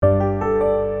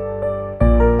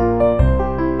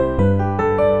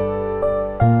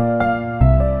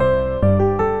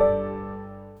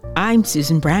I'm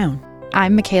Susan Brown.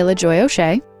 I'm Michaela Joy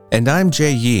O'Shea. And I'm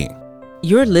Jay Yee.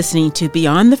 You're listening to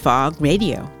Beyond the Fog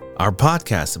Radio, our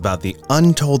podcast about the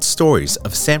untold stories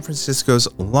of San Francisco's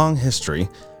long history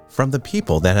from the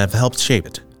people that have helped shape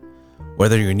it.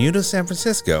 Whether you're new to San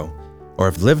Francisco or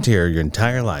have lived here your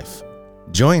entire life,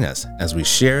 join us as we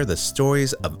share the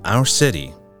stories of our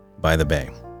city by the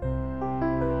Bay.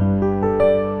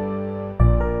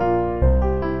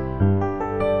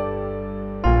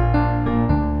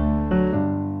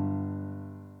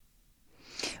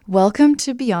 Welcome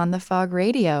to Beyond the Fog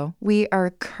Radio. We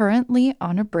are currently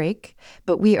on a break,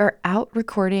 but we are out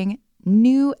recording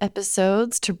new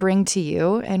episodes to bring to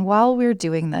you. And while we're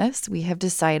doing this, we have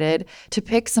decided to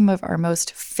pick some of our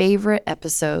most favorite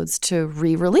episodes to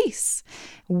re-release.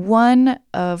 One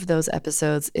of those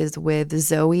episodes is with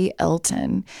Zoe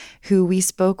Elton, who we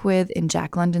spoke with in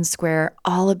Jack London Square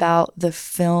all about the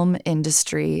film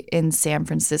industry in San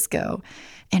Francisco.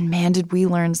 And man, did we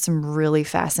learn some really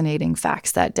fascinating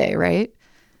facts that day, right?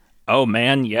 Oh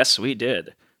man, yes we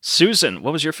did. Susan,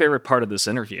 what was your favorite part of this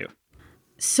interview?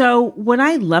 So what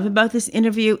I love about this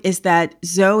interview is that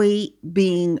Zoe,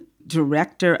 being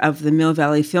director of the Mill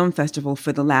Valley Film Festival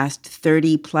for the last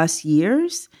 30 plus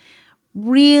years,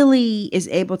 really is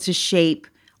able to shape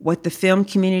what the film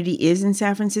community is in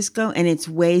San Francisco. And it's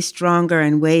way stronger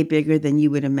and way bigger than you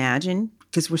would imagine.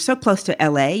 Because we're so close to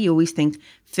LA, you always think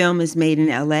film is made in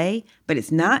LA, but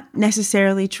it's not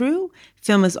necessarily true.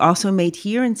 Film is also made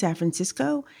here in San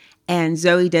Francisco. And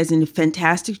Zoe does a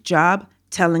fantastic job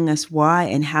telling us why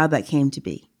and how that came to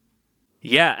be.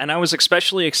 Yeah, and I was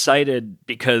especially excited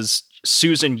because,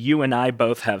 Susan, you and I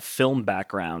both have film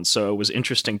backgrounds, so it was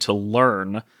interesting to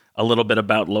learn a little bit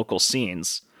about local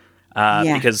scenes.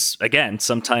 Because, again,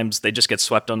 sometimes they just get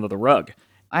swept under the rug.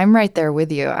 I'm right there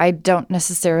with you. I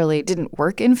didn't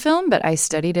work in film, but I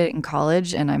studied it in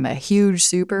college, and I'm a huge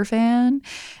super fan.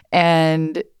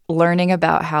 And learning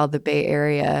about how the Bay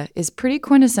Area is pretty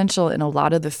quintessential in a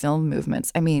lot of the film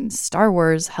movements. I mean, Star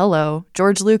Wars, hello,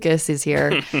 George Lucas is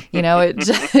here.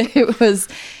 It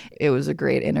was a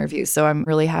great interview. So I'm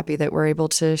really happy that we're able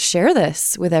to share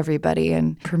this with everybody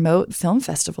and promote film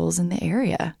festivals in the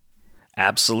area.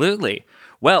 Absolutely.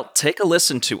 Well, take a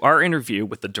listen to our interview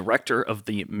with the director of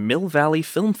the Mill Valley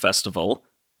Film Festival,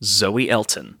 Zoe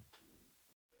Elton.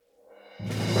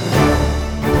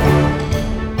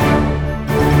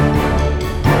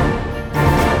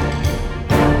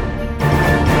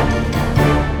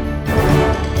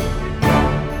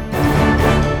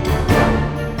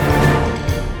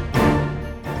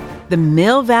 The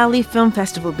Mill Valley Film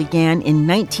Festival began in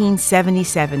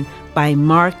 1977 by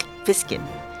Mark Fiskin.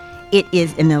 It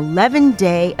is an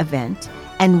 11-day event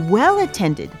and well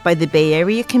attended by the Bay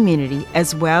Area community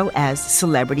as well as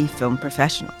celebrity film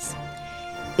professionals.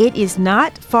 It is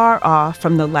not far off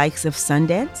from the likes of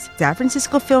Sundance, San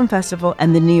Francisco Film Festival,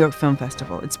 and the New York Film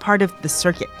Festival. It's part of the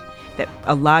circuit that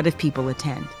a lot of people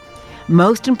attend.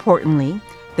 Most importantly,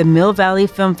 the Mill Valley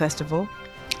Film Festival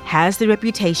has the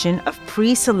reputation of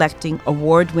pre-selecting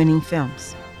award-winning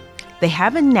films. They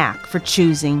have a knack for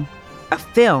choosing a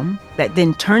film that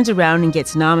then turns around and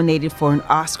gets nominated for an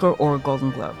Oscar or a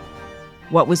Golden Globe.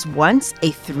 What was once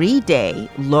a 3-day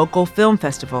local film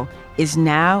festival is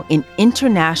now an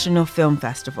international film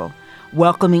festival,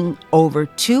 welcoming over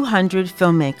 200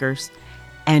 filmmakers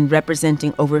and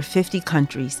representing over 50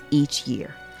 countries each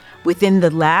year. Within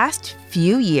the last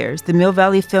few years, the Mill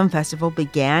Valley Film Festival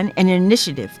began an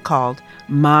initiative called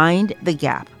Mind the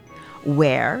Gap,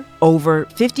 where over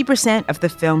 50% of the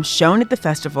films shown at the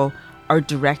festival are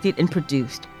directed and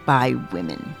produced by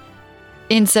women.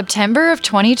 In September of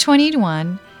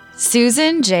 2021,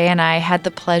 Susan, Jay, and I had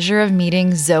the pleasure of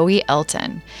meeting Zoe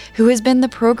Elton, who has been the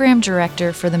program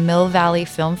director for the Mill Valley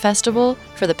Film Festival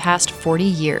for the past 40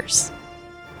 years.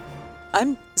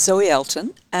 I'm Zoe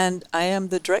Elton, and I am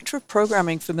the Director of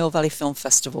Programming for Mill Valley Film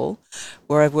Festival,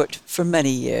 where I've worked for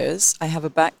many years. I have a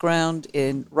background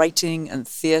in writing and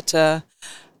theatre,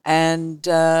 and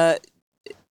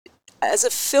as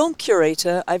a film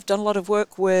curator, I've done a lot of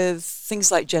work with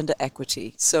things like gender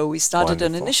equity. So we started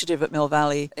an initiative at Mill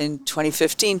Valley in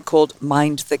 2015 called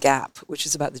Mind the Gap, which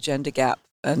is about the gender gap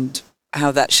and how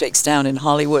that shakes down in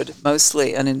Hollywood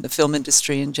mostly and in the film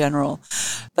industry in general.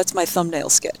 That's my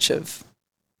thumbnail sketch of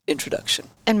introduction.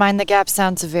 And Mind the Gap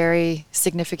sounds very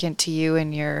significant to you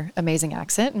in your amazing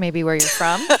accent, maybe where you're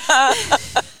from.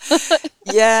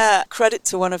 Yeah, credit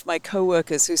to one of my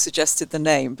co-workers who suggested the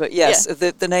name. But yes,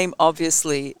 the name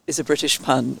obviously is a British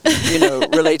pun,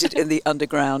 related in the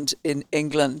underground in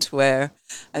England, where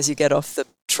as you get off the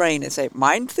train, they say,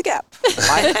 mind the gap,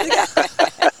 mind the gap.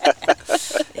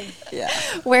 Yeah.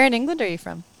 Where in England are you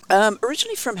from?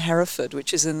 Originally from Hereford,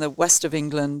 which is in the west of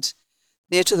England,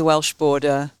 near to the Welsh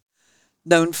border,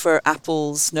 known for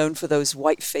apples, known for those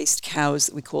white-faced cows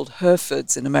that we called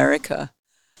Herefords in America.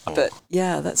 But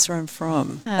yeah, that's where I'm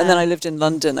from. And then I lived in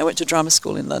London. I went to drama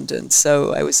school in London.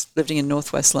 So I was living in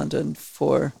northwest London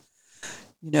for,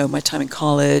 my time in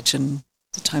college and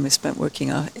the time I spent working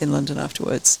in London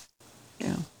afterwards.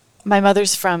 Yeah. My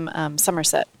mother's from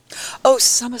Somerset. Oh,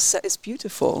 Somerset is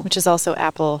beautiful. Which is also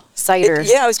apple cider.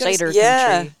 I was going to say,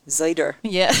 country. cider.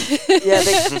 Yeah. Yeah,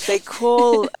 they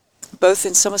call, both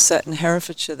in Somerset and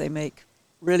Herefordshire, they make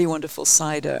really wonderful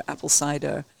cider, apple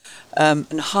cider.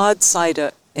 And hard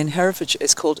cider in Herefordshire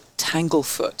is called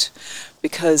Tanglefoot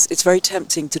because it's very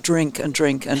tempting to drink and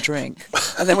drink and drink.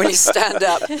 And then when you stand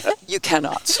up, you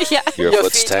cannot. Yeah. Your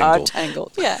foot's feet tangled. are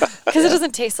tangled. Yeah. Because it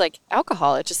doesn't taste like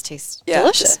alcohol. It just tastes Yeah.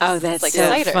 delicious. Oh, that's like so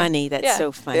cider. funny. That's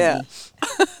so funny. Yeah.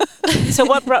 So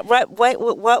what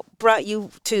brought you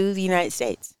to the United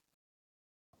States?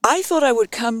 I thought I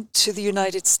would come to the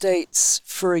United States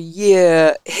for a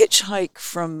year, hitchhike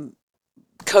from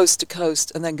coast to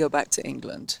coast, and then go back to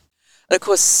England. And of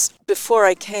course, before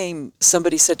I came,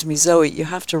 somebody said to me, Zoe, you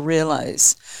have to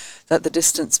realize that the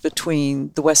distance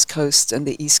between the West Coast and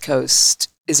the East Coast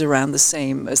is around the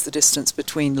same as the distance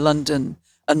between London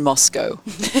and Moscow,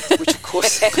 which of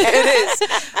course it is.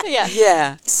 Yeah.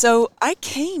 Yeah. So I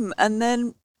came, and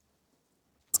then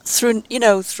through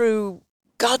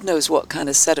God knows what kind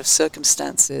of set of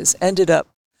circumstances, ended up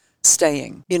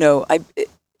staying.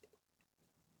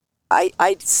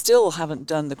 I still haven't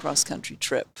done the cross-country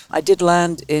trip. I did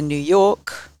land in New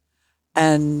York,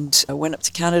 and I went up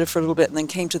to Canada for a little bit, and then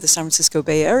came to the San Francisco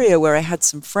Bay Area where I had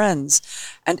some friends.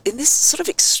 And in this sort of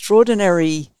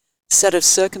extraordinary set of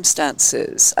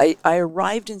circumstances, I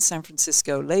arrived in San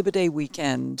Francisco Labor Day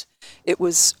weekend. It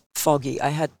was foggy. I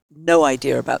had no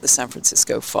idea about the San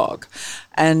Francisco fog.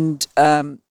 And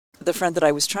the friend that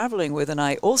I was traveling with and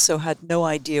I also had no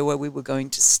idea where we were going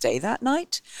to stay that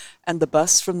night. And the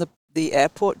bus from the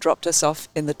airport dropped us off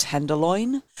in the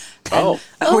Tenderloin. And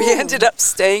we ended up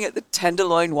staying at the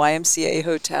Tenderloin YMCA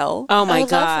Hotel. Oh, my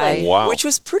God. Lovely. Wow. Which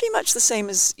was pretty much the same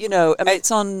as,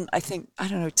 it's on, I think,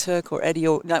 Turk or Eddie,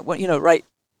 or, right,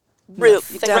 real,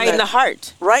 Right in the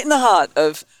heart. right in the heart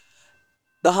of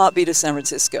the heartbeat of San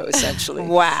Francisco, essentially.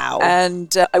 Wow.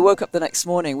 And we woke up the next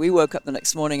morning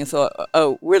and thought,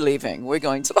 oh, we're leaving. We're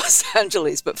going to Los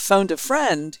Angeles. But phoned a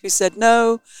friend who said,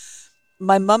 no,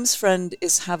 my mum's friend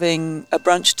is having a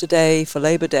brunch today for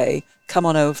Labor Day. Come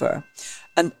on over.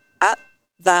 And at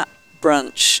that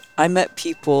brunch, I met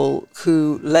people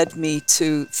who led me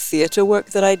to theater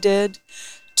work that I did,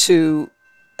 to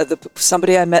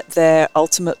somebody I met there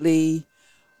ultimately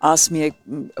asked me,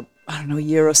 a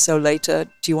year or so later,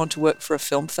 do you want to work for a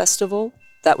film festival?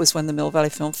 That was when the Mill Valley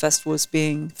Film Festival was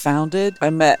being founded. I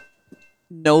met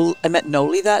Noli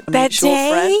that mutual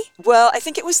day? friend. Well, I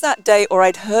think it was that day, or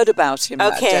I'd heard about him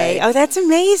that day. Oh, that's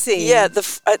amazing.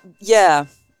 Yeah,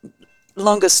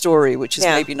 longer story, which is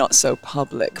maybe not so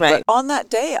public. Right. But on that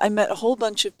day, I met a whole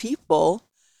bunch of people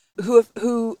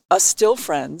who are still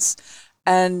friends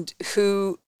and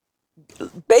who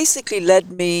basically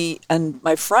led me and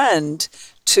my friend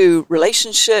to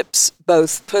relationships,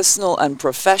 both personal and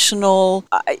professional.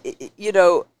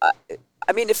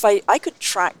 If I could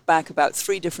track back about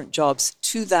 3 different jobs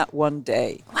to that one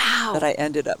day. Wow. That I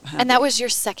ended up having. And that was your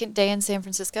second day in San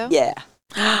Francisco? Yeah.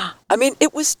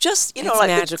 It was just, It's like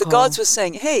magical. the gods were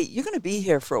saying, hey, you're going to be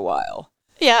here for a while.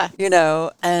 Yeah.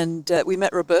 And we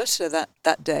met Roberta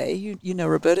that day. You know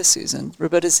Roberta, Susan.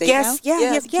 Roberta Zagow? Yes,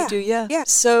 yeah. You do, yeah. Yeah.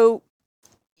 So,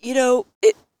 it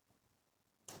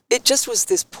just was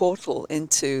this portal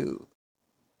into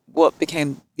what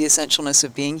became the essentialness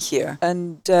of being here.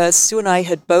 And Sue and I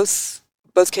had both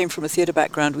came from a theatre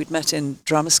background. We'd met in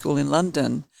drama school in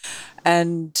London.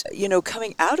 And,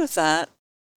 coming out of that,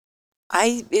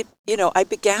 I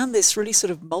began this really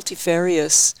sort of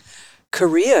multifarious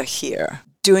career here,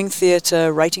 doing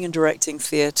theatre, writing and directing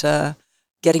theatre,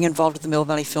 getting involved with the Mill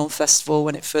Valley Film Festival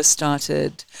when it first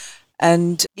started,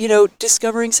 and,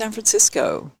 discovering San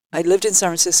Francisco. I lived in San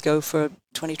Francisco for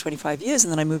 25 years,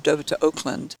 and then I moved over to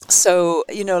Oakland. So,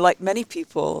 like many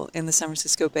people in the San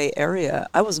Francisco Bay Area,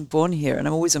 I wasn't born here, and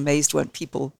I'm always amazed when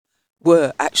people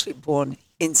were actually born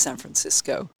in San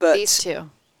Francisco. But These two.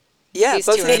 yeah, These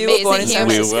both two of are you were born in amazing San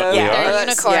humans. Francisco. We are. They're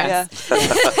That's-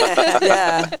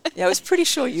 unicorns. Yeah, I was pretty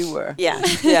sure you were. Yeah.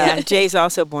 Yeah. Jay's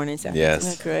also born in San Francisco.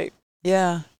 Yes. Oh, great.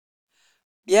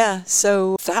 Yeah.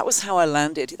 So that was how I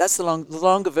landed. That's the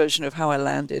longer version of how I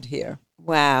landed here.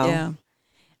 Wow. Yeah.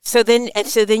 So then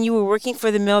you were working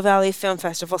for the Mill Valley Film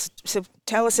Festival. So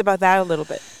tell us about that a little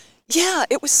bit. Yeah,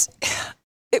 it was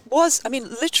It was, I mean,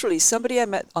 literally somebody I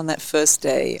met on that first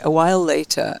day, a while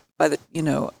later, by the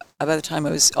time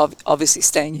I was obviously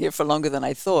staying here for longer than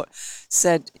I thought,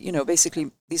 said,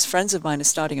 basically, these friends of mine are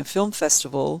starting a film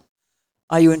festival.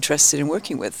 Are you interested in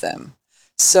working with them?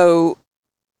 So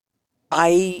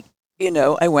I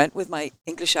went with my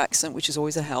English accent, which is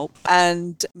always a help,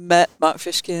 and met Mark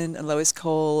Fishkin and Lois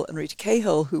Cole and Rita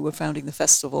Cahill, who were founding the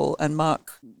festival. And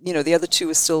Mark, the other two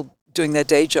were still doing their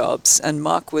day jobs. And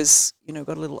Mark was,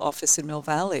 got a little office in Mill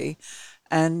Valley.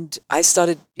 And I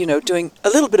started, doing a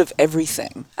little bit of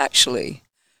everything, actually,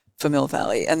 for Mill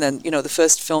Valley. And then, the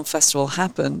first film festival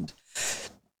happened.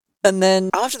 And then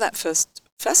after that first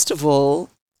festival,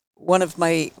 one of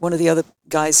the other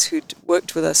guys who'd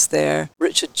worked with us there,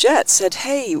 Richard Jett, said,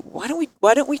 "Hey, why don't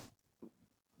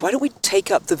we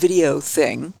take up the video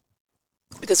thing?"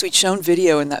 Because we'd shown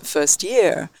video in that first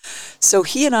year. So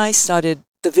he and I started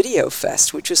the Video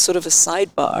Fest, which was sort of a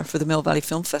sidebar for the Mill Valley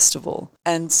Film Festival,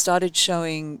 and started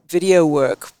showing video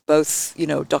work, both,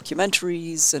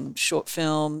 documentaries and short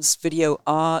films, video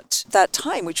art, that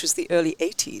time, which was the early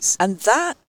 80s. And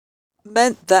that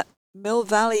meant that Mill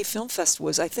Valley Film Festival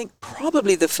was, I think,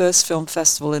 probably the first film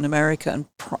festival in America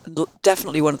and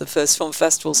definitely one of the first film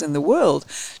festivals in the world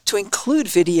to include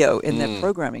video in their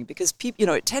programming, because people,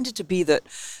 it tended to be that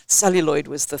celluloid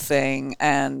was the thing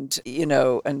and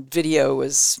video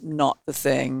was not the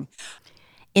thing.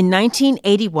 In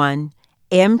 1981,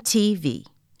 MTV,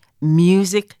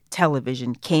 Music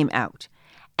Television, came out,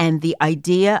 and the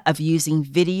idea of using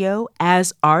video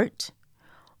as art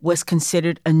was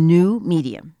considered a new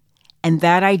medium. And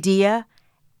that idea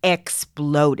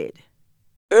exploded.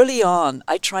 Early on,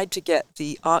 I tried to get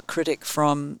the art critic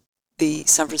from the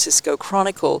San Francisco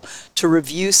Chronicle to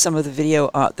review some of the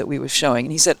video art that we were showing.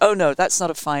 And he said, "Oh, no, that's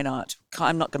not a fine art.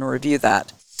 I'm not going to review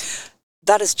that."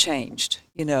 That has changed,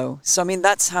 So, I mean,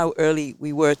 that's how early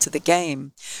we were to the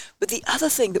game. But the other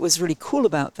thing that was really cool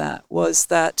about that was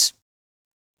that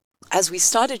as we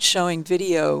started showing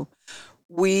video,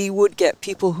 we would get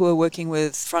people who were working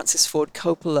with Francis Ford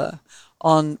Coppola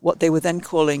on what they were then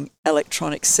calling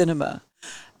electronic cinema.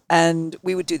 And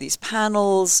we would do these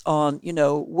panels on,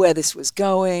 where this was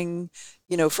going.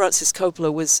 Francis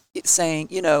Coppola was saying,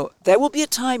 there will be a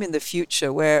time in the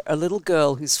future where a little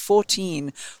girl who's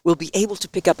 14 will be able to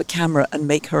pick up a camera and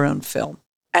make her own film.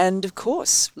 And of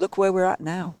course, look where we're at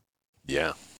now.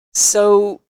 Yeah.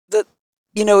 So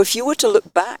if you were to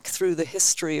look back through the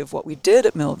history of what we did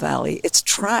at Mill Valley, it's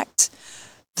tracked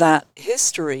that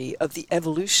history of the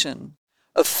evolution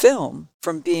of film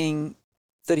from being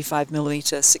 35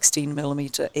 millimeter, 16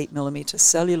 millimeter, 8 millimeter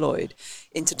celluloid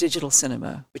into digital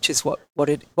cinema, which is what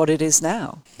it is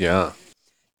now. Yeah.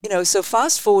 So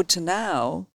fast forward to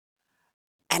now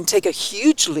and take a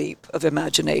huge leap of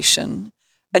imagination,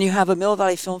 and you have a Mill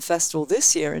Valley Film Festival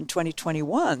this year in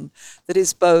 2021 that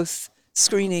is both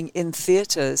screening in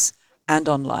theaters and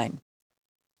online.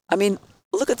 I mean,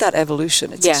 look at that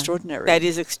evolution. It's extraordinary. It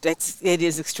is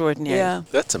extraordinary. Yeah.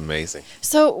 That's amazing.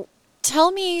 So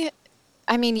tell me,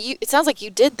 I mean, it sounds like you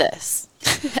did this.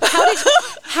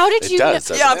 How did you know?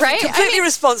 Yeah, I'm completely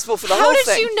responsible for the whole thing.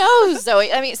 How did you know,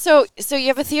 Zoe? I mean, so you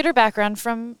have a theater background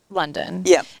from London.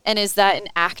 Yeah. And is that in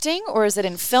acting or is it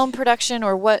in film production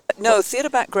or what? No, theater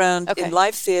background in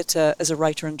live theater as a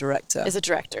writer and director. As a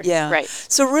director. Yeah. Right.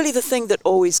 So really the thing that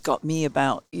always got me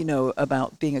about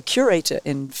being a curator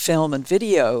in film and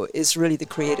video is really the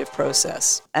creative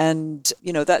process. And,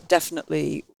 that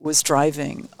definitely was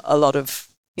driving a lot of,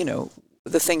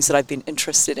 the things that I've been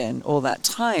interested in all that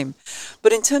time.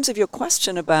 But in terms of your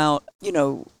question about,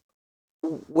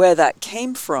 where that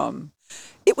came from,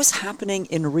 it was happening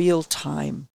in real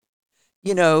time.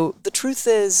 The truth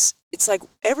is, it's like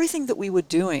everything that we were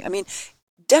doing. I mean,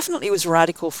 definitely it was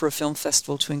radical for a film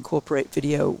festival to incorporate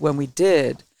video when we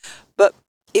did, but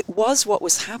it was what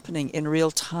was happening in real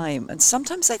time. And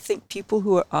sometimes I think people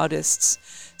who are artists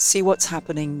see what's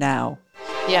happening now.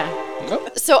 Yeah.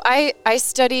 So I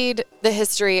studied the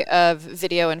history of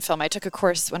video and film. I took a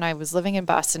course when I was living in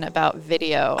Boston about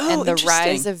video and the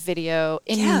rise of video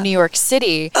in New York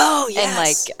City. Oh, yes. And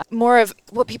like more of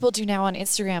what people do now on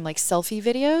Instagram, like selfie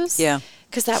videos. Yeah.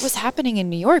 Because that was happening in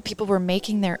New York. People were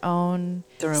making their own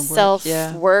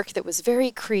work that was very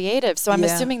creative. So I'm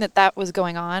assuming that was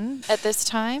going on at this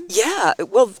time. Yeah.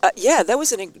 Well, there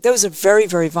was a very,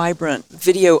 very vibrant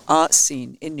video art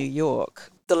scene in New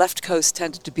York. The left coast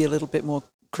tended to be a little bit more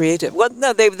creative. Well,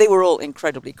 no, they were all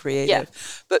incredibly creative. Yeah.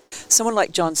 But someone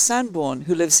like John Sanborn,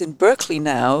 who lives in Berkeley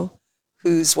now,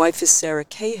 whose wife is Sarah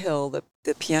Cahill,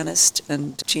 the pianist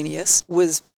and genius,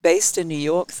 was based in New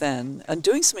York then and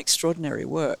doing some extraordinary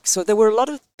work. So there were a lot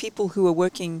of people who were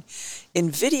working in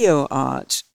video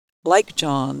art, like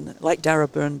John, like Dara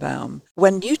Birnbaum.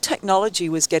 When new technology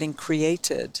was getting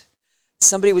created,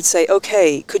 somebody would say,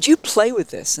 okay, could you play with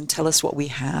this and tell us what we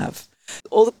have?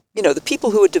 All the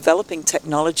people who were developing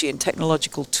technology and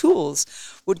technological tools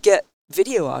would get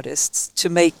video artists to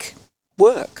make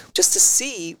work just to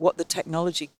see what the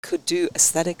technology could do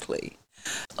aesthetically.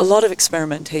 A lot of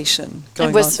experimentation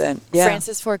going on then. Was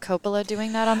Francis Ford Coppola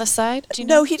doing that on the side? Do you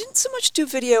know? No, he didn't so much do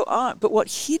video art, but what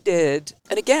he did,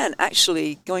 and again,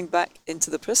 actually, going back into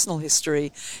the personal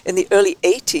history, in the early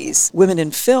 80s, Women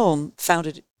in Film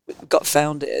got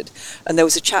founded, and there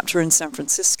was a chapter in San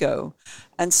Francisco,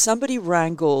 and somebody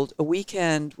wrangled a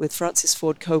weekend with Francis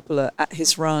Ford Coppola at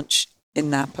his ranch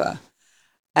in Napa.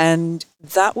 And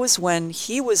that was when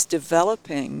he was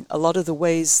developing a lot of the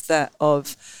ways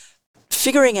of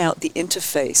figuring out the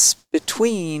interface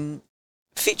between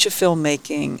feature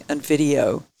filmmaking and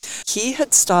video. He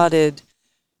had started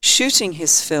shooting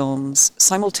his films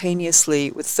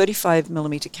simultaneously with 35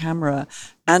 millimeter camera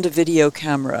and a video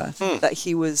camera that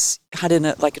he had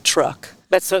in like a truck.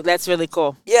 That's really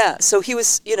cool. Yeah, so he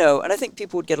was, and I think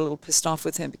people would get a little pissed off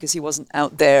with him because he wasn't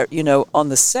out there, on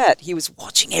the set. He was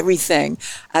watching everything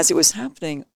as it was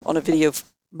happening on a video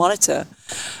monitor.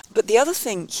 But the other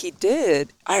thing he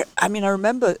did, I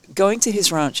remember going to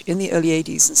his ranch in the early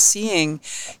 80s and seeing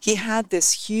he had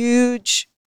this huge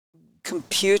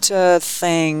computer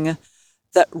thing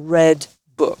that read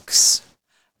books.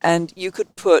 And you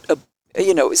could put it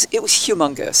was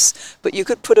humongous, but you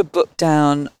could put a book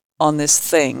down on this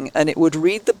thing and it would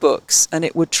read the books and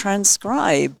it would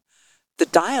transcribe the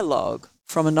dialogue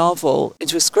from a novel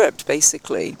into a script,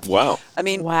 basically. Wow.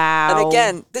 Wow. And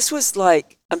again, this was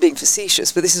like, I'm being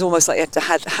facetious, but this is almost like you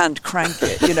have to hand crank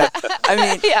it,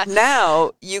 Yeah.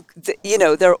 Now,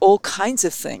 there are all kinds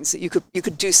of things that you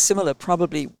could do similar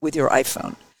probably with your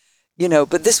iPhone,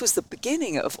 but this was the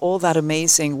beginning of all that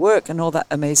amazing work and all that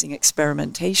amazing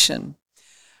experimentation.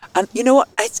 And you know what?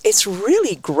 It's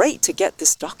really great to get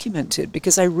this documented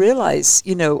because I realize,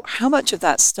 how much of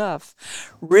that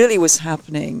stuff really was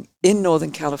happening in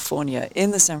Northern California, in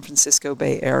the San Francisco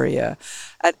Bay Area,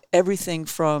 at everything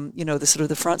from, the sort of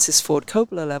the Francis Ford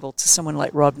Coppola level to someone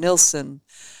like Rob Nilsson,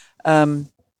 and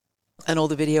all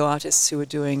the video artists who were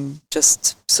doing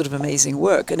just sort of amazing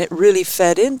work. And it really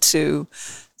fed into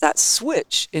that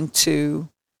switch into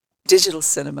digital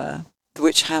cinema,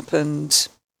 which happened.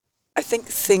 I think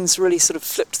things really sort of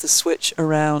flipped the switch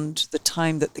around the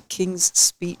time that the King's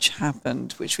Speech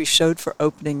happened, which we showed for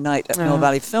opening night at Mill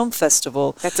Valley Film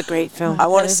Festival. That's a great film. I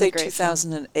want to say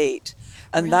 2008.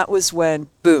 And that was when,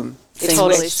 boom, things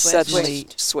totally suddenly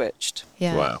switched.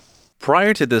 Yeah. Wow.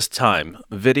 Prior to this time,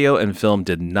 video and film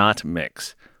did not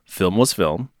mix. Film was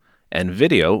film, and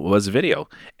video was video,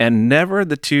 and never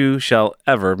the two shall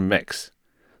ever mix.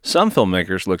 Some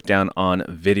filmmakers looked down on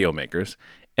video makers,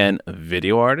 and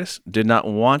video artists did not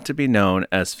want to be known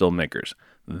as filmmakers.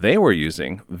 They were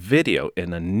using video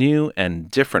in a new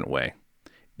and different way.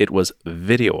 It was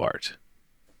video art.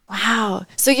 Wow.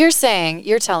 So you're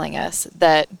telling us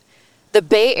that the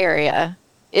Bay Area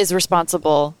is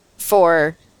responsible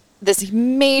for this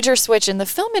major switch in the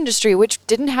film industry, which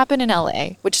didn't happen in LA,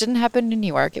 which didn't happen in New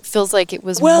York. It feels like it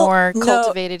was more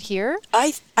cultivated here.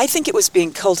 I think it was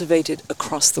being cultivated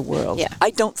across the world. Yeah. I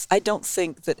don't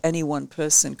think that any one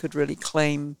person could really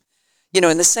claim,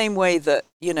 in the same way that,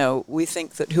 we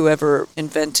think that whoever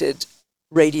invented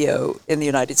radio in the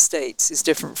United States is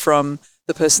different from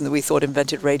the person that we thought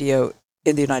invented radio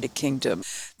in the United Kingdom.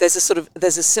 There's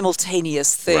a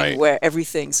simultaneous thing where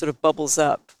everything sort of bubbles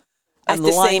up. At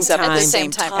the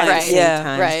same time. Right.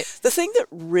 Yeah. Right. The thing that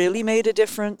really made a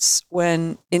difference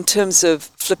in terms of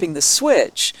flipping the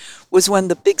switch, was when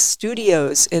the big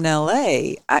studios in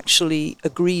LA actually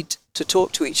agreed to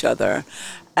talk to each other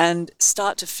and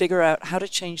start to figure out how to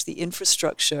change the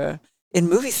infrastructure in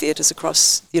movie theaters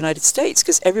across the United States,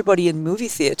 because everybody in movie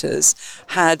theaters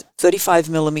had 35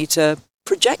 millimeter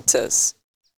projectors,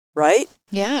 right?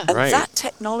 Yeah. And that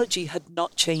technology had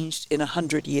not changed in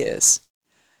 100 years.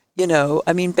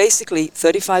 Basically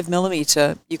 35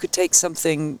 millimeter, you could take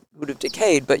something would have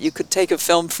decayed, but you could take a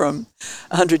film from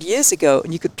 100 years ago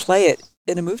and you could play it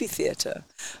in a movie theater.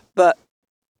 But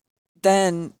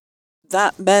then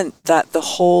that meant that the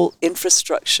whole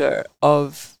infrastructure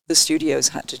of the studios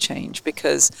had to change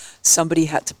because somebody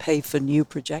had to pay for new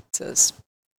projectors.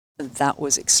 And that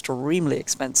was extremely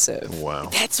expensive. Wow.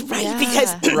 That's right, Yeah.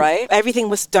 because everything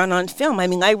was done on film.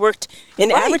 I worked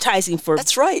in advertising for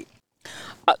That's right.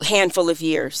 a handful of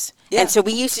years. Yeah. And so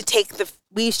we used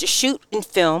to shoot in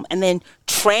film and then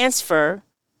transfer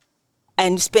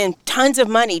and spend tons of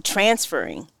money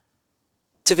transferring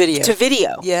to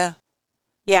video. Yeah.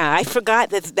 Yeah, I forgot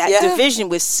that Yeah. division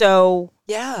was so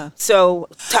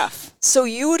tough. So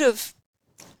you would have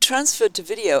transferred to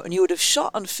video and you would have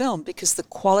shot on film because the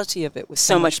quality of it was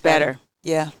so much better.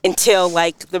 Yeah. Until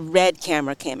like the red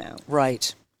camera came out.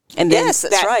 Right. And then Yes,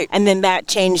 that's right. And then that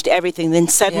changed everything. Then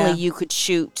suddenly Yeah. you could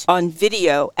shoot on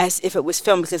video as if it was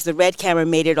film because the red camera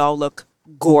made it all look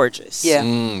gorgeous. Yeah.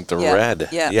 The Yeah. red.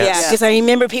 Yeah. Yes. Yeah, because I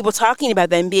remember people talking about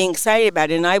that and being excited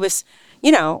about it. And I was,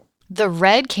 The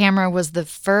red camera was the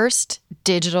first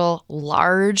digital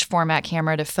large format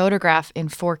camera to photograph in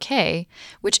 4K,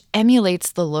 which emulates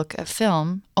the look of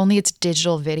film, only it's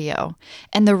digital video.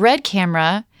 And the red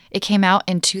camera, it came out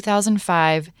in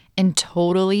 2005 and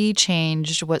totally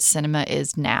changed what cinema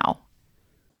is now.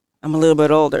 I'm a little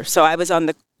bit older. So I was on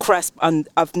the cusp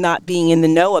of not being in the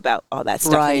know about all that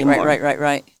stuff anymore.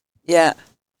 Right. Yeah.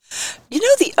 You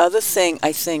know, the other thing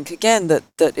I think, again,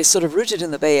 that is sort of rooted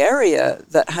in the Bay Area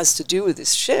that has to do with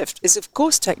this shift is, of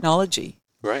course, technology.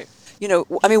 Right. You know,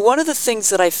 I mean, one of the things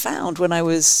that I found when I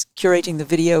was curating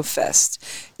the Video Fest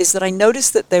is that I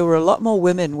noticed that there were a lot more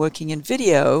women working in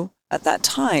video at that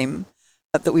time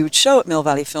that we would show at Mill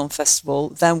Valley Film Festival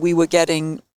than we were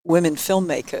getting women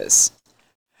filmmakers.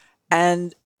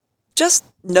 And just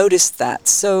noticed that.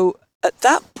 So at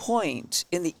that point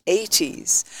in the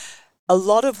 80s, a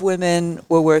lot of women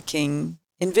were working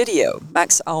in video.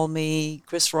 Max Almy,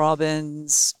 Chris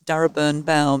Robbins, Dara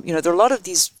Birnbaum. You know, there are a lot of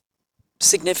these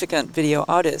significant video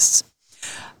artists.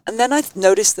 And then I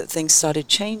noticed that things started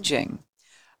changing.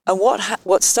 And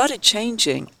what started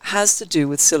changing has to do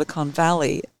with Silicon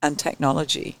Valley and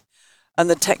technology. And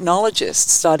the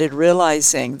technologists started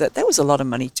realizing that there was a lot of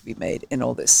money to be made in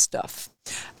all this stuff.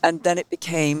 And then it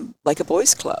became like a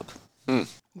boys' club.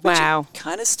 Wow. It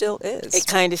kind of still is. It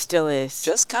kind of still is.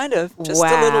 Just kind of. Just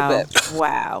a little bit.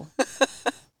 Wow.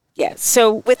 Yeah.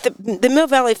 So with the Mill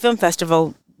Valley Film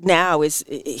Festival now is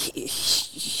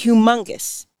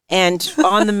humongous and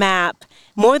on the map.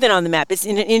 More than on the map, it's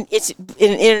it's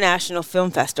an international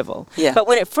film festival. Yeah. But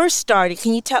when it first started,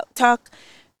 can you talk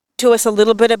to us a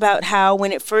little bit about how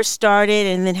when it first started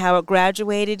and then how it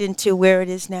graduated into where it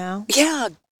is now? Yeah.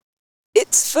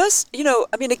 It's first, you know,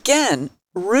 I mean, again,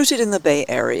 rooted in the Bay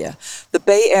Area. The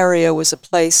Bay Area was a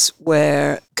place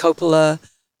where Coppola,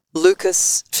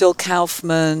 Lucas, Phil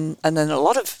Kaufman, and then a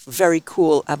lot of very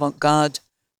cool avant-garde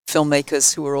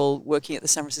filmmakers who were all working at the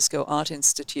San Francisco Art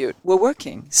Institute were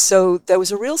working. So there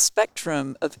was a real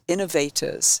spectrum of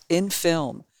innovators in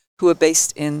film who were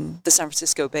based in the San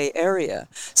Francisco Bay Area.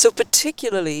 So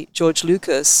particularly George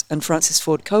Lucas and Francis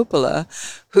Ford Coppola,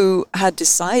 who had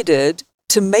decided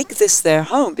to make this their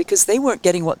home because they weren't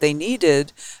getting what they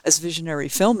needed as visionary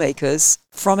filmmakers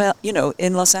from, you know,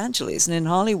 in Los Angeles and in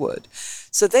Hollywood.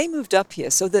 So they moved up here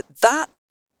so that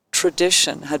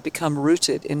tradition had become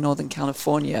rooted in Northern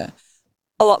California.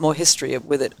 A lot more history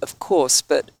with it, of course,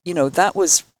 but, you know, that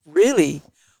was really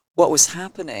what was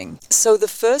happening. So the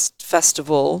first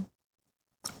festival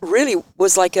really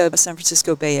was like a San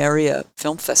Francisco Bay Area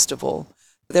film festival.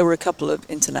 There were a couple of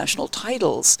international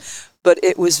titles, but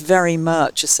it was very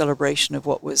much a celebration of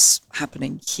what was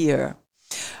happening here.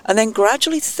 And then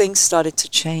gradually things started to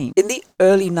change. In the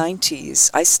early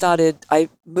 90s, I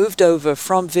moved over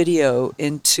from video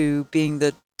into being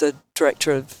the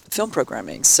director of film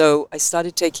programming. So I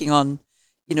started taking on,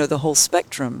 you know, the whole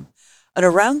spectrum. And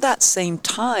around that same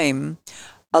time,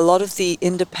 a lot of the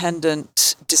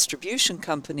independent distribution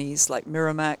companies like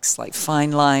Miramax, like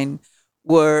Fine Line,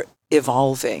 were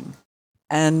evolving.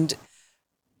 And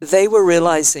they were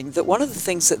realizing that one of the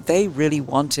things that they really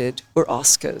wanted were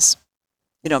Oscars.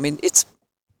 You know, I mean, it's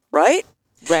right.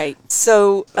 Right.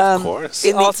 So, Of course.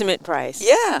 The ultimate prize.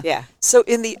 yeah. Yeah. So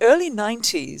in the early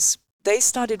 90s, they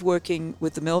started working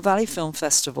with the Mill Valley Film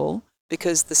Festival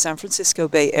because the San Francisco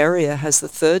Bay Area has the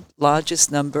third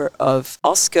largest number of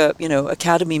Oscar, you know,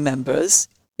 Academy members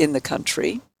in the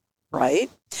country, right?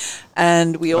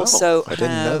 And we also I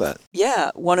didn't know that.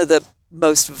 Yeah, one of the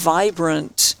most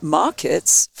vibrant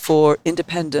markets for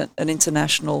independent and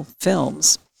international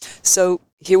films. So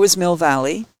here was Mill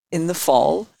Valley in the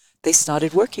fall. They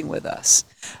started working with us.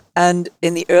 And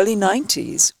in the early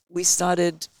 90s, we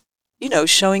started, you know,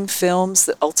 showing films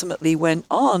that ultimately went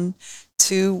on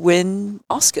to win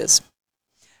Oscars.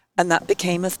 And that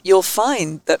became you'll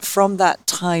find that from that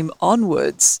time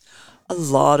onwards, a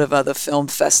lot of other film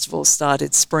festivals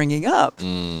started springing up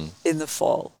in the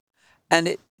fall. And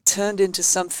it turned into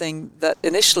something that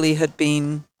initially had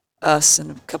been us and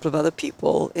a couple of other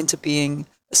people into being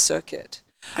a circuit.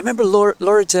 I remember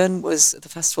Laura Dern was at the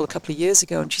festival a couple of years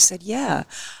ago, and she said, yeah,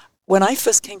 when I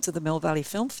first came to the Mill Valley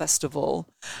Film Festival,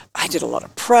 I did a lot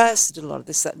of press, did a lot of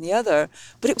this, that, and the other,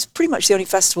 but it was pretty much the only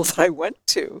festival that I went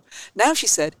to. Now she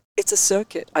said, it's a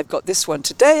circuit. I've got this one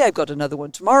today, I've got another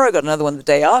one tomorrow, I've got another one the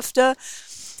day after.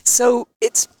 So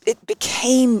it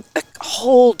became a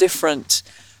whole different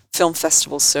film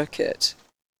festival circuit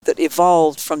that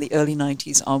evolved from the early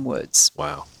 90s onwards.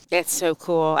 Wow. That's so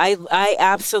cool. I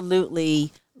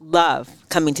absolutely love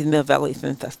coming to the Mill Valley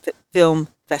Film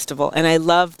Festival, and I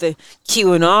love the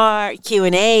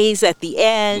Q&As at the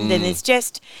end, and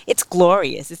it's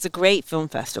glorious. It's a great film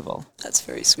festival. That's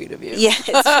very sweet of you. Yeah,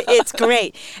 it's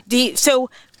great. So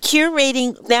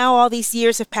curating, now all these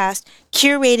years have passed,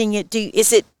 curating it,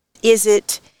 is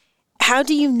it how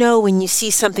do you know when you see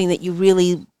something that you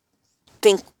really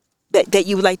think that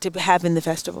you would like to have in the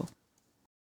festival?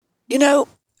 You know,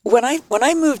 when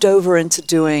I moved over into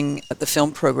doing the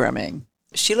film programming,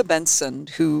 Sheila Benson,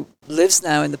 who lives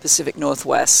now in the Pacific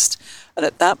Northwest, and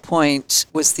at that point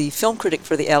was the film critic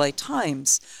for the LA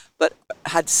Times, but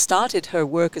had started her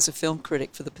work as a film critic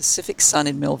for the Pacific Sun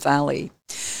in Mill Valley.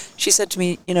 She said to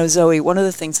me, you know, Zoe, one of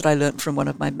the things that I learned from one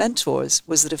of my mentors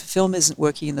was that if a film isn't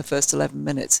working in the first 11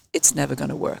 minutes, it's never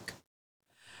going to work.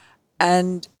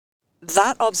 And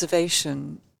that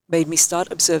observation made me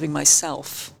start observing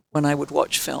myself when I would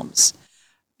watch films.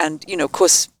 And, you know, of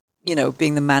course, you know,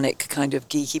 being the manic kind of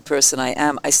geeky person I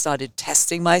am, I started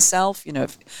testing myself, you know,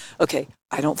 okay,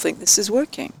 I don't think this is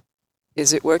working.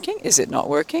 Is it working? Is it not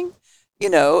working?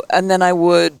 You know, and then I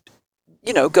would,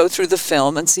 you know, go through the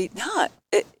film and see,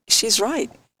 she's right.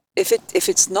 If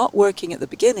it's not working at the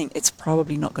beginning, it's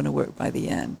probably not going to work by the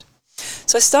end.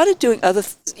 So I started doing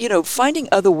finding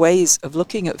other ways of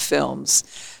looking at films.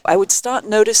 I would start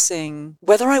noticing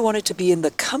whether I wanted to be in the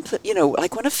company, you know,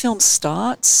 like when a film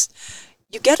starts,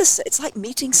 it's like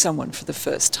meeting someone for the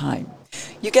first time.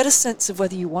 You get a sense of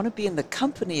whether you want to be in the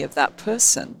company of that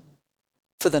person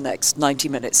for the next 90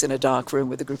 minutes in a dark room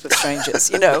with a group of strangers,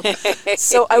 you know.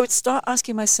 So I would start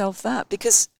asking myself that,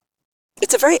 because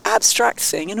it's a very abstract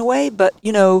thing in a way, but,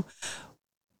 you know,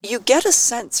 you get a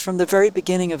sense from the very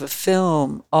beginning of a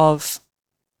film of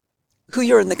who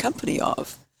you're in the company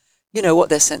of, you know, what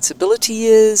their sensibility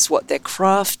is, what their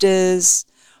craft is,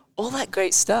 all that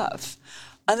great stuff.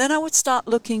 And then I would start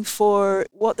looking for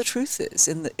what the truth is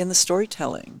in the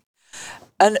storytelling.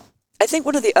 And I think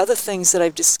one of the other things that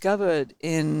I've discovered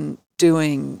in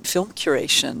doing film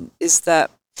curation is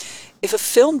that if a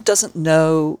film doesn't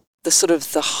know the sort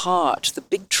of the heart, the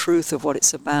big truth of what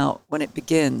it's about when it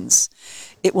begins,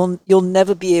 you'll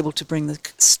never be able to bring the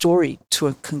story to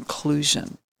a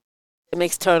conclusion. It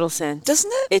makes total sense.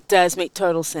 Doesn't it? It does make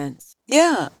total sense.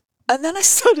 Yeah. And then I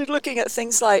started looking at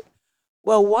things like,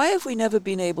 well, why have we never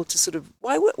been able to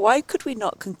why could we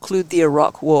not conclude the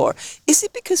Iraq War? Is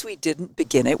it because we didn't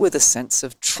begin it with a sense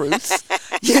of truth?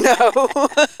 You know?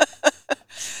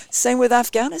 Same with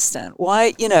Afghanistan.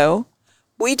 Why, you know,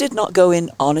 we did not go in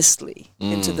honestly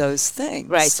into those things.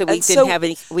 Right, so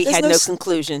we had no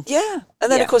conclusion. Yeah.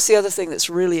 And then, of course, the other thing that's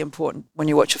really important when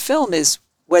you watch a film is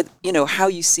how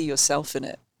you see yourself in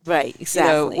it. Right,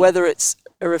 exactly. You know, whether it's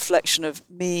a reflection of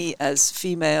me as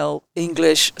female,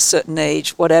 English, a certain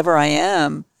age, whatever I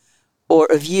am, or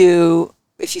of you.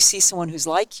 If you see someone who's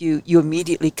like you, you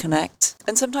immediately connect.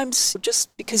 And sometimes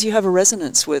just because you have a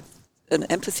resonance with an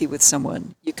empathy with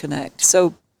someone, you connect.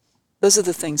 So those are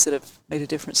the things that have made a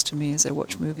difference to me as I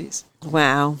watch movies.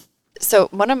 Wow. So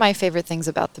one of my favorite things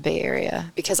about the Bay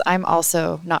Area, because I'm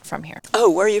also not from here.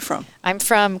 Oh, where are you from? I'm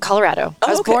from Colorado.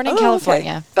 I was born in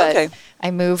California, but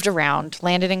I moved around,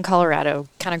 landed in Colorado,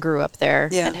 kind of grew up there,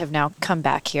 and have now come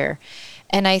back here.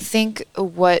 And I think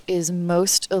what is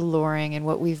most alluring and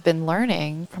what we've been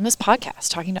learning from this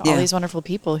podcast, talking to all these wonderful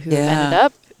people who have ended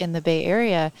up in the Bay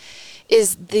Area,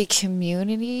 is the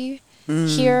community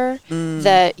here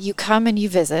that you come and you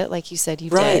visit, like you said you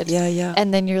did. Yeah.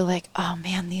 And then you're like, oh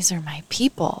man, these are my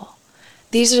people.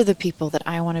 These are the people that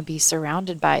I want to be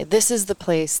surrounded by. This is the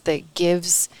place that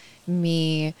gives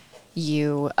me,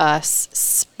 us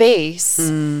space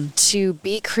to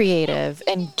be creative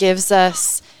and gives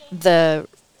us the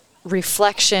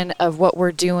reflection of what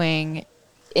we're doing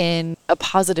in a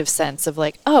positive sense of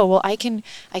like, oh, well, I can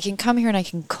come here and I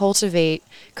can cultivate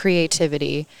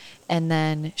creativity and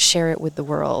then share it with the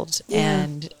world.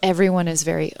 And everyone is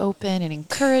very open and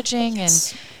encouraging.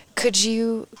 And could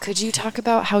you talk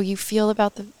about how you feel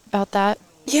about that?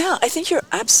 Yeah, I think you're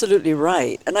absolutely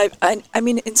right. And I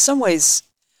mean, in some ways,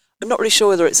 I'm not really sure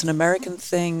whether it's an American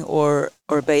thing or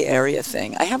a Bay Area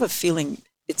thing. I have a feeling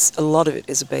a lot of it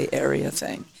is a Bay Area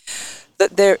thing.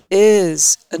 That there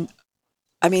is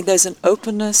there's an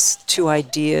openness to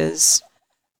ideas.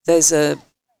 There's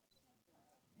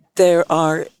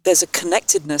there's a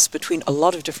connectedness between a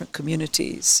lot of different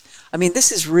communities. I mean,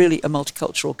 this is really a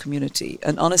multicultural community,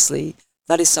 and honestly,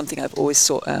 that is something I've always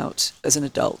sought out as an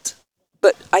adult.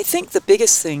 But I think the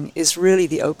biggest thing is really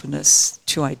the openness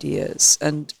to ideas.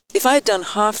 And if I had done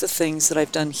half the things that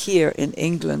I've done here in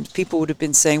England, people would have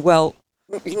been saying, well,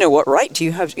 you know, what right do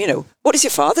you have? You know, what does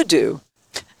your father do?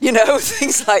 You know,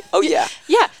 things like, oh, yeah.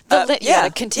 Yeah. You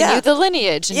gotta continue the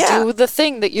lineage and do the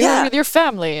thing that you do with your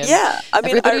family. And I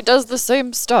mean, everybody does the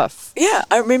same stuff. Yeah.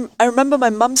 I remember my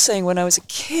mum saying when I was a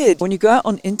kid, when you go out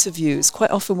on interviews,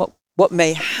 quite often what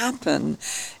may happen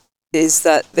is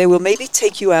that they will maybe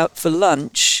take you out for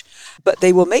lunch, but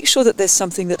they will make sure that there's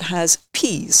something that has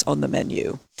peas on the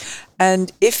menu.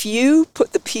 And if you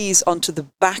put the peas onto the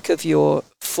back of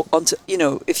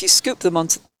if you scoop them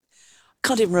onto, I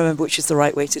can't even remember which is the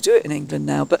right way to do it in England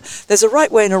now, but there's a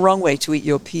right way and a wrong way to eat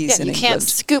your peas in England. You can't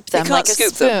scoop them like a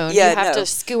spoon. Yeah, you have to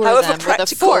skewer However them with a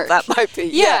practical fork. that might be.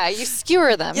 Yeah, you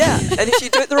skewer them. Yeah, and if you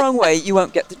do it the wrong way, you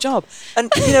won't get the job.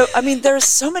 And, you know, I mean, there are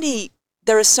so many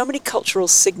cultural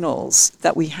signals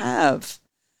that we have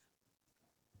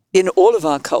in all of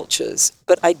our cultures,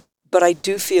 but I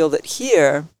do feel that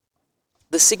here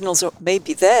the signals may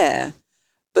be there,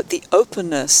 but the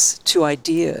openness to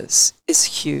ideas is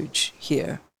huge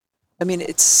here. I mean,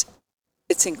 it's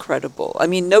incredible. I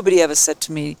mean, nobody ever said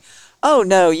to me, "Oh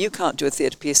no, you can't do a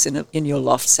theatre piece in your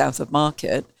loft south of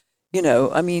Market." You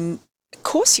know, I mean, of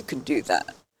course you can do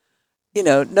that. You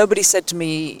know, nobody said to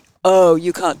me, "Oh,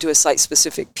 you can't do a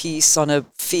site-specific piece on a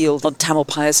field on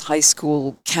Tamalpais High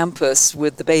School campus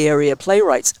with the Bay Area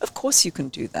playwrights." Of course you can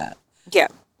do that. Yeah.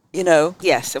 You know?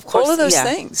 Yes, of course. All of those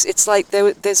things. It's like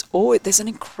there's an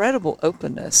incredible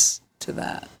openness to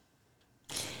that.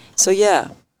 So, yeah.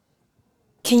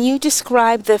 Can you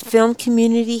describe the film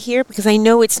community here? Because I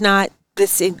know it's not the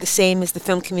same as the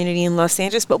film community in Los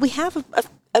Angeles, but we have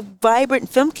a vibrant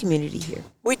film community here.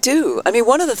 We do. I mean,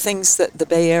 one of the things that the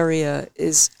Bay Area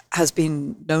has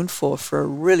been known for a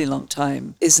really long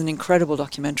time is an incredible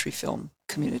documentary film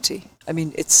community. I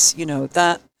mean, it's, you know,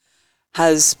 that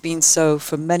has been so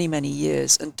for many, many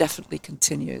years and definitely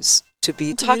continues to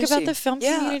be. Talk about the film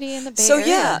community in the Bay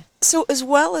Area. So as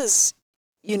well as,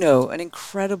 you know, an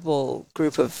incredible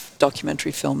group of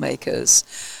documentary filmmakers,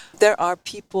 there are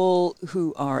people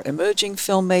who are emerging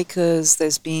filmmakers. There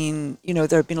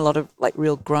have been a lot of like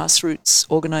real grassroots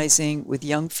organizing with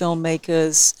young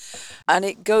filmmakers. And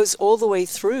it goes all the way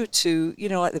through to, you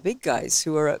know, like the big guys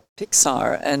who are at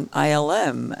Pixar and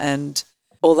ILM and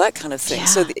all that kind of thing. Yeah.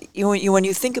 So when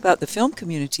you think about the film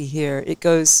community here, it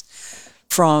goes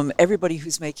from everybody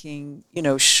who's making, you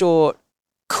know, short,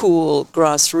 cool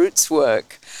grassroots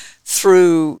work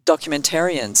through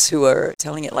documentarians who are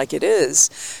telling it like it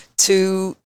is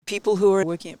to people who are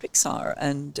working at Pixar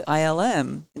and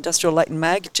ILM, Industrial Light and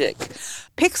Magic.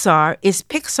 Pixar is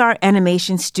Pixar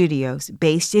Animation Studios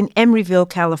based in Emeryville,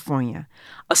 California,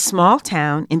 a small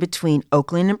town in between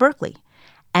Oakland and Berkeley,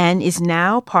 and is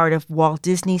now part of Walt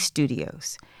Disney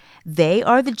Studios. They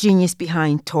are the genius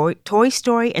behind Toy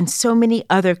Story and so many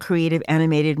other creative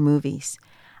animated movies.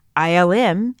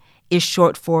 ILM is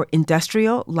short for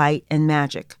Industrial Light and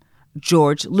Magic,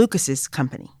 George Lucas's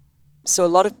company. So a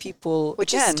lot of people,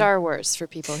 which is Star Wars for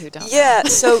people who don't.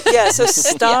 So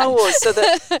Star Wars.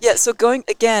 So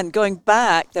going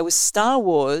back, there was Star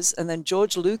Wars, and then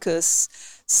George Lucas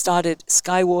started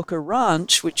Skywalker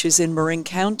Ranch, which is in Marin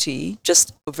County,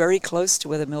 just very close to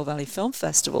where the Mill Valley Film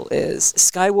Festival is.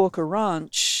 Skywalker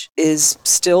Ranch is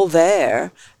still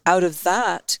there. Out of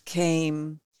that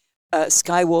came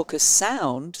Skywalker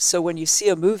Sound. So when you see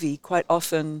a movie, quite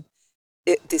often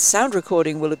the sound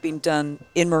recording will have been done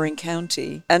in Marin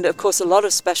County. And of course, a lot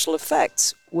of special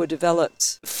effects were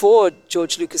developed for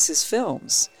George Lucas's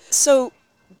films. So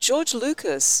George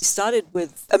Lucas started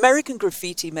with American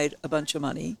Graffiti, made a bunch of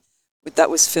money. That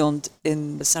was filmed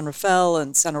in San Rafael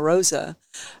and Santa Rosa.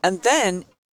 And then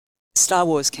Star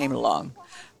Wars came along.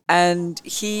 And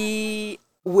he,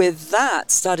 with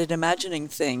that, started imagining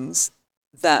things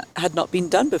that had not been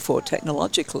done before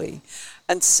technologically.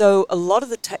 And so a lot of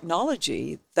the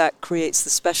technology that creates the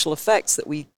special effects that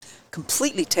we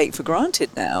completely take for granted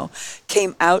now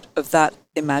came out of that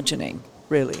imagining,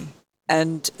 really.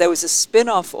 And there was a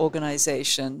spin-off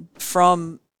organization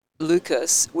from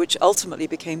Lucas, which ultimately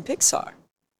became Pixar.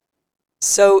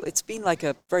 So it's been like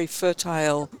a very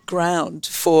fertile ground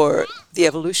for the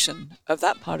evolution of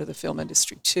that part of the film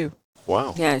industry, too.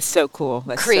 Wow. Yeah, it's so cool.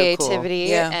 That's Creativity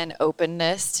Yeah. and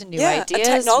openness to new Yeah, ideas.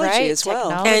 and technology right? as well.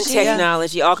 cool. And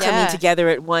technology all coming Yeah. together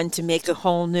at one to make a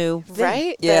whole new thing.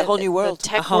 Right? Yeah, a whole new world. The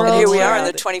tech whole world. And here we are in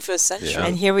world. the 21st century. Yeah.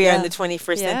 And here we are in Yeah. the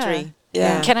 21st Yeah. century.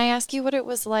 Yeah. Can I ask you what it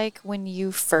was like when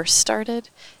you first started?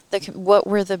 What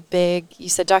were the big, you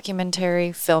said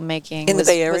documentary filmmaking In the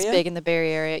Bay was Area? big in the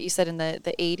Bay Area. You said in the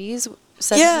 80s,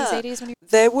 70s, 80s? When you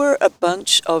There were a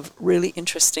bunch of really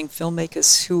interesting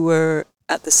filmmakers who were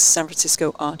at the San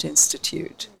Francisco Art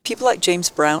Institute. People like James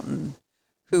Broughton,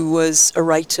 who was a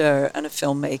writer and a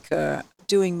filmmaker,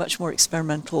 doing much more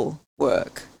experimental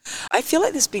work. I feel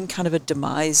like there's been kind of a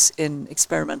demise in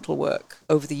experimental work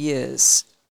over the years.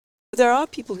 There are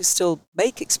people who still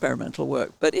make experimental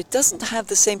work, but it doesn't have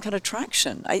the same kind of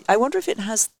traction. I wonder if it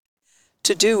has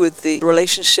to do with the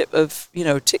relationship of,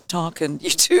 TikTok and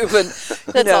YouTube and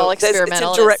That's all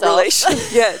experimental It's a direct in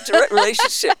direct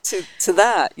relationship to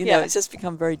that. Yeah. It's just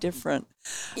become very different.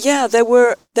 Yeah, there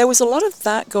was a lot of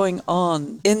that going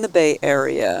on in the Bay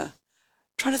Area.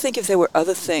 Trying to think if there were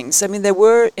other things. I mean, there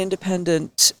were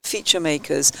independent feature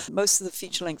makers. Most of the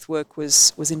feature-length work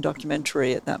was in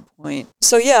documentary at that point.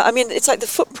 So yeah, I mean, it's like the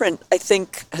footprint, I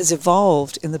think, has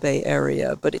evolved in the Bay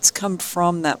Area, but it's come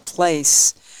from that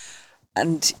place.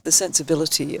 And the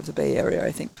sensibility of the Bay Area,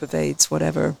 I think, pervades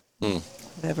whatever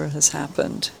has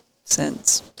happened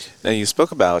since. Now, you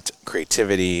spoke about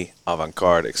creativity,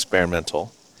 avant-garde,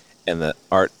 experimental, and the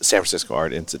San Francisco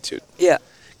Art Institute. Yeah.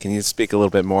 Can you speak a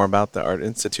little bit more about the Art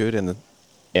Institute and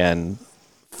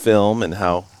film and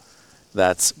how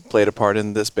that's played a part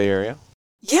in this Bay Area?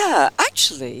 Yeah,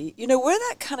 actually, where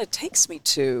that kind of takes me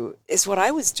to is what I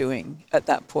was doing at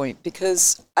that point,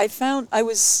 because I found I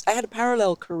had a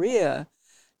parallel career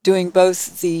doing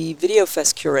both the Video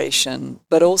Fest curation,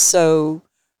 but also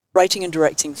writing and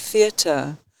directing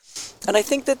theater. And I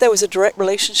think that there was a direct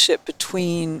relationship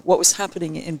between what was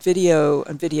happening in video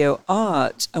and video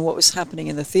art and what was happening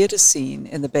in the theater scene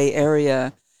in the Bay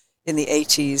Area in the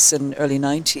 80s and early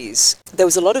 90s. There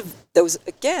was a lot of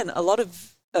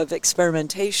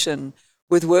experimentation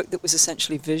with work that was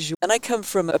essentially visual. And I come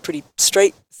from a pretty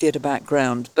straight theater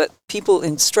background, but people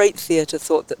in straight theater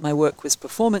thought that my work was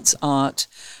performance art,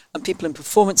 and people in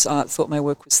performance art thought my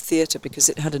work was theater because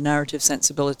it had a narrative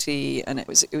sensibility and it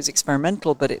was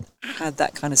experimental, but it had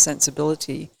that kind of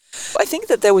sensibility. I think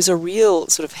that there was a real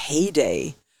sort of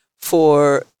heyday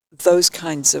for those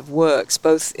kinds of works,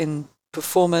 both in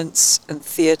performance and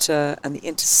theater and the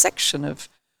intersection of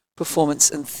performance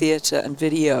and theater and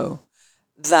video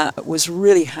that was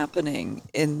really happening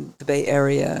in the Bay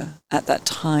Area at that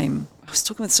time. I was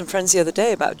talking with some friends the other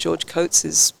day about George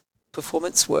Coates's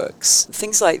performance works.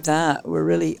 Things like that were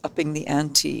really upping the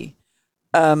ante.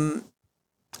 And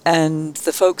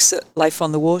the folks at Life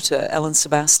on the Water, Ellen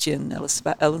Sebastian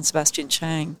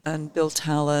Chang, and Bill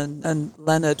Talon, and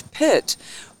Leonard Pitt,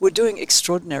 were doing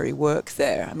extraordinary work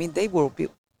there. I mean, they will be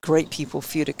great people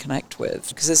for you to connect with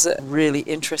because there's a really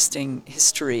interesting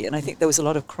history. And I think there was a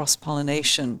lot of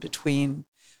cross-pollination between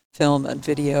film and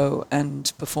video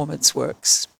and performance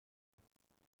works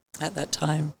at that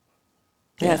time.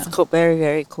 Yeah, it's cool. Very,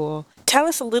 very cool. Tell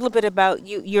us a little bit about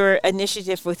your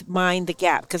initiative with Mind the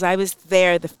Gap, because I was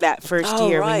there that first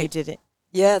year when you did it.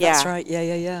 Yeah, that's right.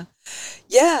 Yeah.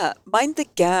 Yeah, Mind the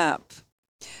Gap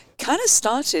kind of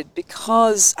started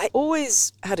because I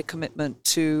always had a commitment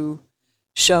to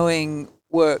showing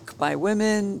work by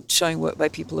women, showing work by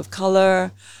people of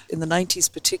color. In the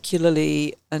 90s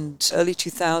particularly, and early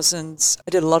 2000s, I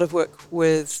did a lot of work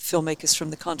with filmmakers from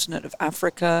the continent of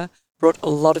Africa, brought a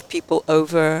lot of people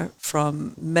over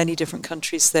from many different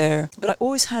countries there. But I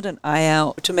always had an eye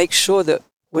out to make sure that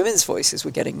women's voices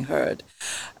were getting heard.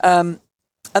 And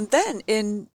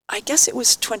then I guess it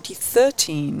was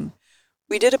 2013,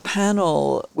 we did a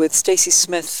panel with Stacey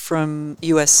Smith from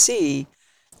USC.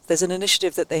 There's an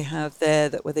initiative that they have there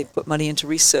where they put money into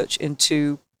research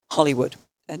into Hollywood.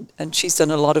 And she's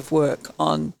done a lot of work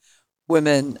on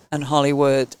women and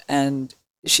Hollywood, and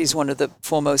she's one of the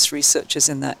foremost researchers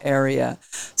in that area.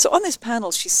 So on this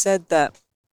panel, she said that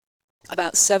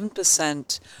about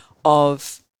 7%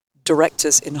 of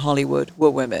directors in Hollywood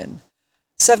were women.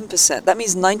 7%. That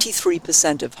means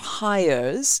 93% of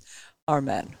hires are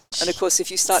men. And of course,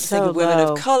 if you start to think of women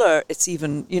of color, it's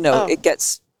even, it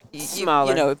gets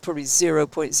smaller. Probably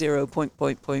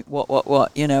 0.0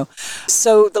 what.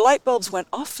 So the light bulbs went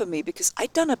off for me because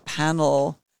I'd done a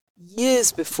panel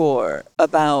years before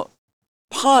about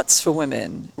parts for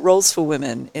women, roles for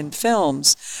women in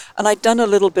films. And I'd done a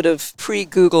little bit of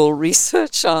pre-Google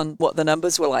research on what the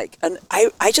numbers were like. And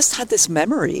I just had this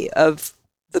memory of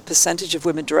the percentage of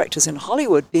women directors in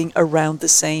Hollywood being around the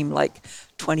same, like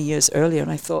 20 years earlier.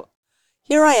 And I thought,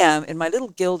 here I am in my little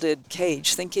gilded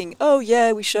cage thinking, oh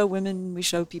yeah, we show women, we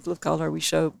show people of color, we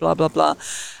show blah, blah, blah,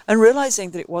 and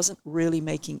realizing that it wasn't really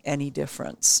making any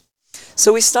difference.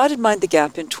 So we started Mind the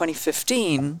Gap in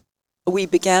 2015. We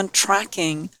began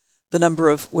tracking the number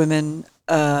of women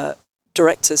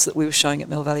directors that we were showing at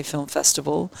Mill Valley Film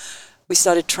Festival. We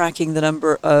started tracking the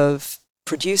number of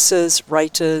producers,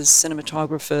 writers,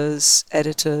 cinematographers,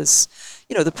 editors,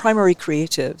 the primary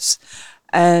creatives.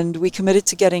 And we committed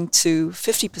to getting to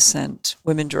 50%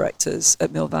 women directors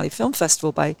at Mill Valley Film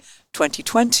Festival by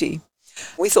 2020.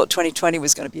 We thought 2020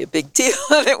 was going to be a big deal,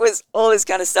 and it was all this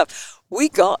kind of stuff. We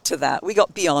got to that. We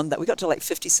got beyond that. We got to like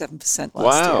 57%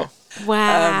 last year.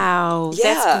 Wow.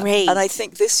 Yeah. That's great. And I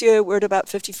think this year we're at about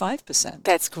 55%.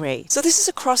 That's great. So this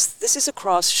is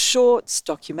across shorts,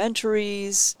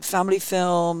 documentaries, family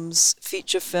films,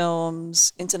 feature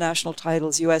films, international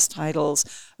titles, US titles,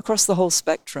 across the whole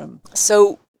spectrum.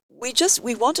 So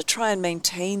we want to try and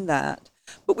maintain that,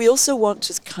 but we also want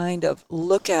to kind of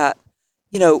look at,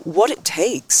 what it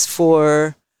takes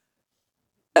for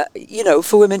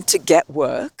women to get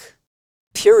work,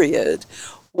 period.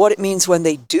 What it means when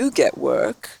they do get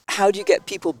work. How do you get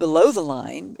people below the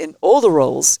line in all the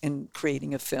roles in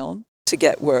creating a film to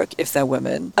get work if they're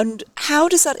women? And how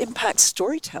does that impact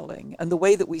storytelling and the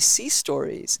way that we see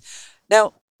stories?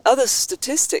 Now, other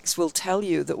statistics will tell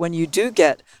you that when you do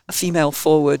get a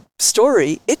female-forward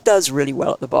story, it does really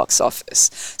well at the box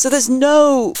office. So there's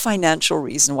no financial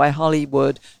reason why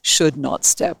Hollywood should not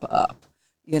step up.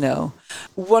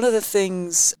 One of the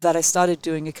things that I started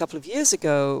doing a couple of years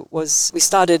ago was we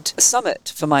started a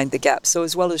summit for Mind the Gap. So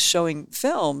as well as showing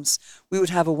films, we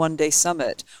would have a one-day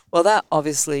summit. Well, that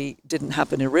obviously didn't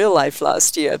happen in real life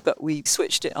last year, but we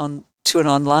switched it on to an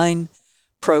online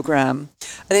program.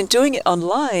 And in doing it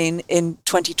online in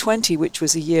 2020, which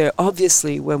was a year,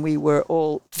 obviously, when we were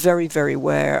all very, very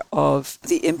aware of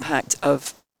the impact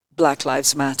of Black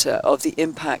Lives Matter, of the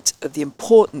impact of the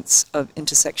importance of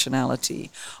intersectionality,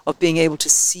 of being able to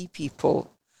see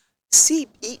people, see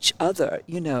each other,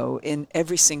 in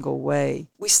every single way.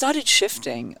 We started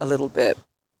shifting a little bit.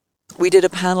 We did a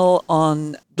panel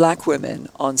on Black women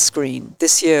on screen.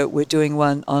 This year, we're doing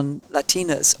one on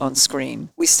Latinas on screen.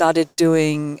 We started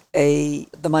doing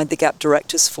the Mind the Gap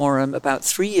Directors Forum about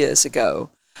 3 years ago.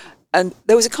 And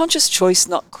there was a conscious choice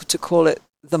not to call it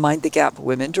the Mind the Gap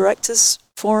Women Directors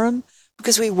Forum,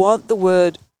 because we want the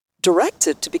word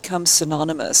directed to become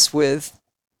synonymous with,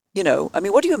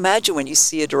 what do you imagine when you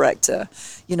see a director?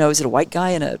 Is it a white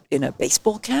guy in a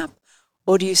baseball cap?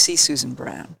 Or do you see Susan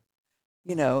Brown?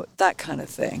 That kind of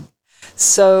thing.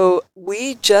 So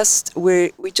we just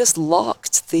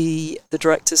locked the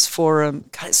Directors Forum.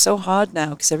 God, it's so hard now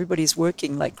because everybody's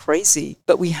working like crazy.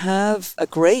 But we have a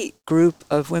great group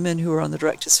of women who are on the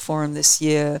Directors Forum this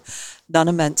year.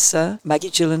 Nana Mensah, Maggie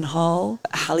Gyllenhaal,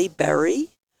 Halle Berry,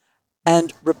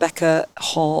 and Rebecca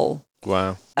Hall.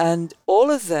 Wow. And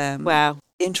all of them,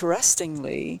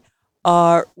 interestingly,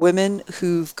 are women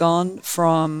who've gone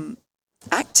from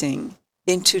acting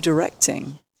into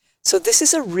directing. So this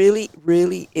is a really,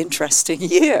 really interesting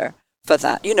year for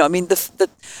that. The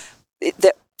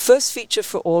first feature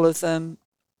for all of them,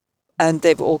 and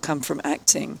they've all come from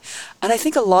acting. And I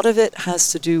think a lot of it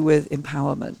has to do with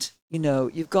empowerment.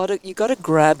 You've got to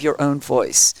grab your own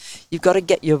voice. You've got to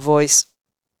get your voice,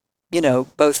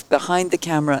 both behind the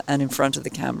camera and in front of the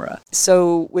camera.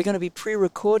 So we're going to be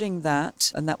pre-recording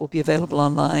that, and that will be available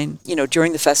online,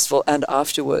 during the festival and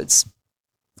afterwards.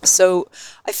 So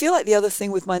I feel like the other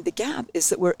thing with Mind the Gap is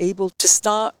that we're able to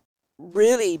start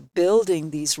really building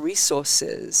these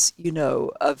resources,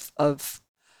 of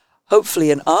hopefully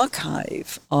an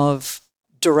archive of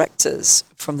directors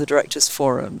from the Directors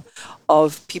Forum,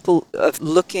 of people of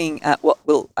looking at what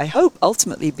will, I hope,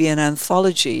 ultimately be an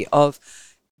anthology of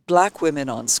Black women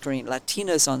on screen,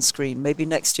 Latinas on screen. Maybe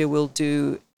next year we'll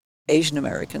do Asian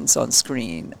Americans on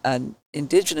screen and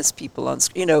Indigenous people on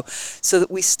screen, so that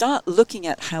we start looking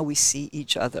at how we see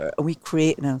each other and we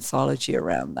create an anthology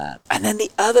around that. And then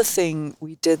the other thing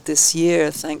we did this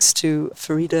year, thanks to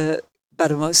Farida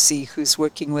Badamosi, who's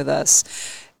working with us,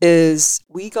 is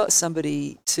we got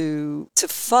somebody to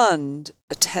fund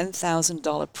a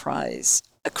 $10,000 prize,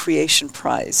 a creation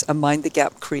prize, a Mind the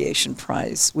Gap creation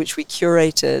prize, which we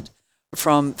curated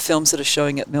from films that are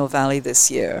showing at Mill Valley this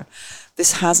year.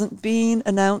 This hasn't been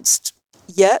announced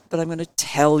yet, but I'm going to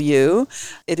tell you.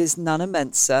 It is Nana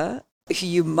Mensah, who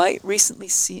you might recently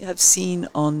have seen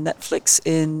on Netflix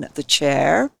in The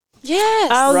Chair.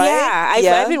 Yes. Oh, right?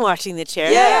 yeah. I've been watching The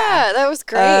Chair. Yeah, that was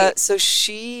great. So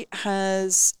she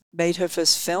has made her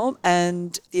first film.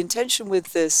 And the intention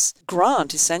with this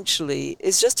grant, essentially,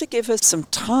 is just to give her some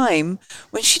time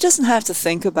when she doesn't have to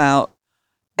think about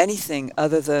anything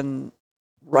other than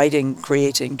writing,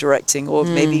 creating, directing, or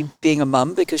maybe being a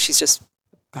mum because she's just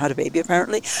had a baby,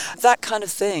 apparently. That kind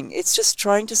of thing. It's just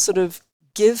trying to sort of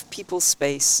give people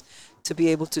space to be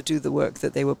able to do the work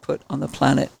that they were put on the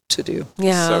planet to do.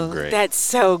 Yeah, So great. That's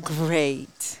so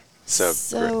great. So great.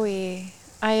 Zoe,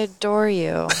 I adore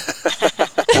you.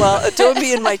 Well, adore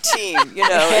me and my team. You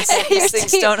know, these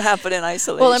things don't happen in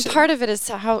isolation. Well, and part of it is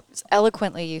how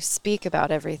eloquently you speak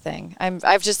about everything.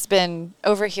 I've just been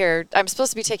over here. I'm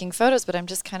supposed to be taking photos, but I'm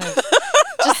just kind of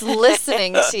just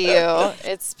listening to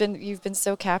you. You've been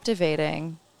so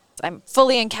captivating. I'm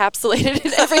fully encapsulated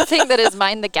in everything that is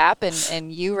Mind the Gap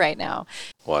and you right now.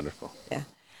 Wonderful. Yeah.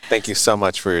 Thank you so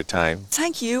much for your time.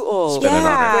 Thank you all. It's been an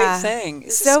honor. Great thing.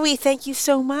 This is- Zoe, thank you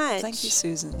so much. Thank you,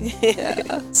 Susan. Yeah,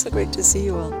 it's so great to see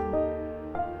you all.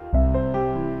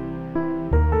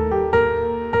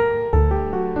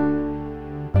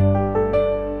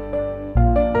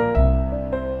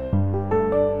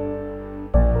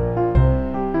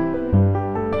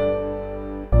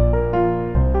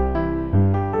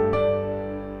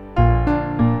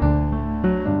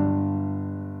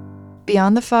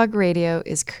 Beyond the Fog Radio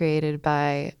is created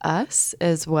by us,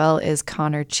 as well as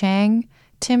Connor Chang,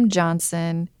 Tim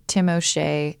Johnson, Tim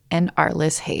O'Shea, and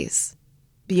Arliss Hayes.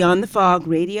 Beyond the Fog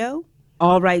Radio,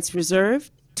 all rights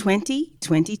reserved,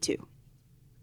 2022.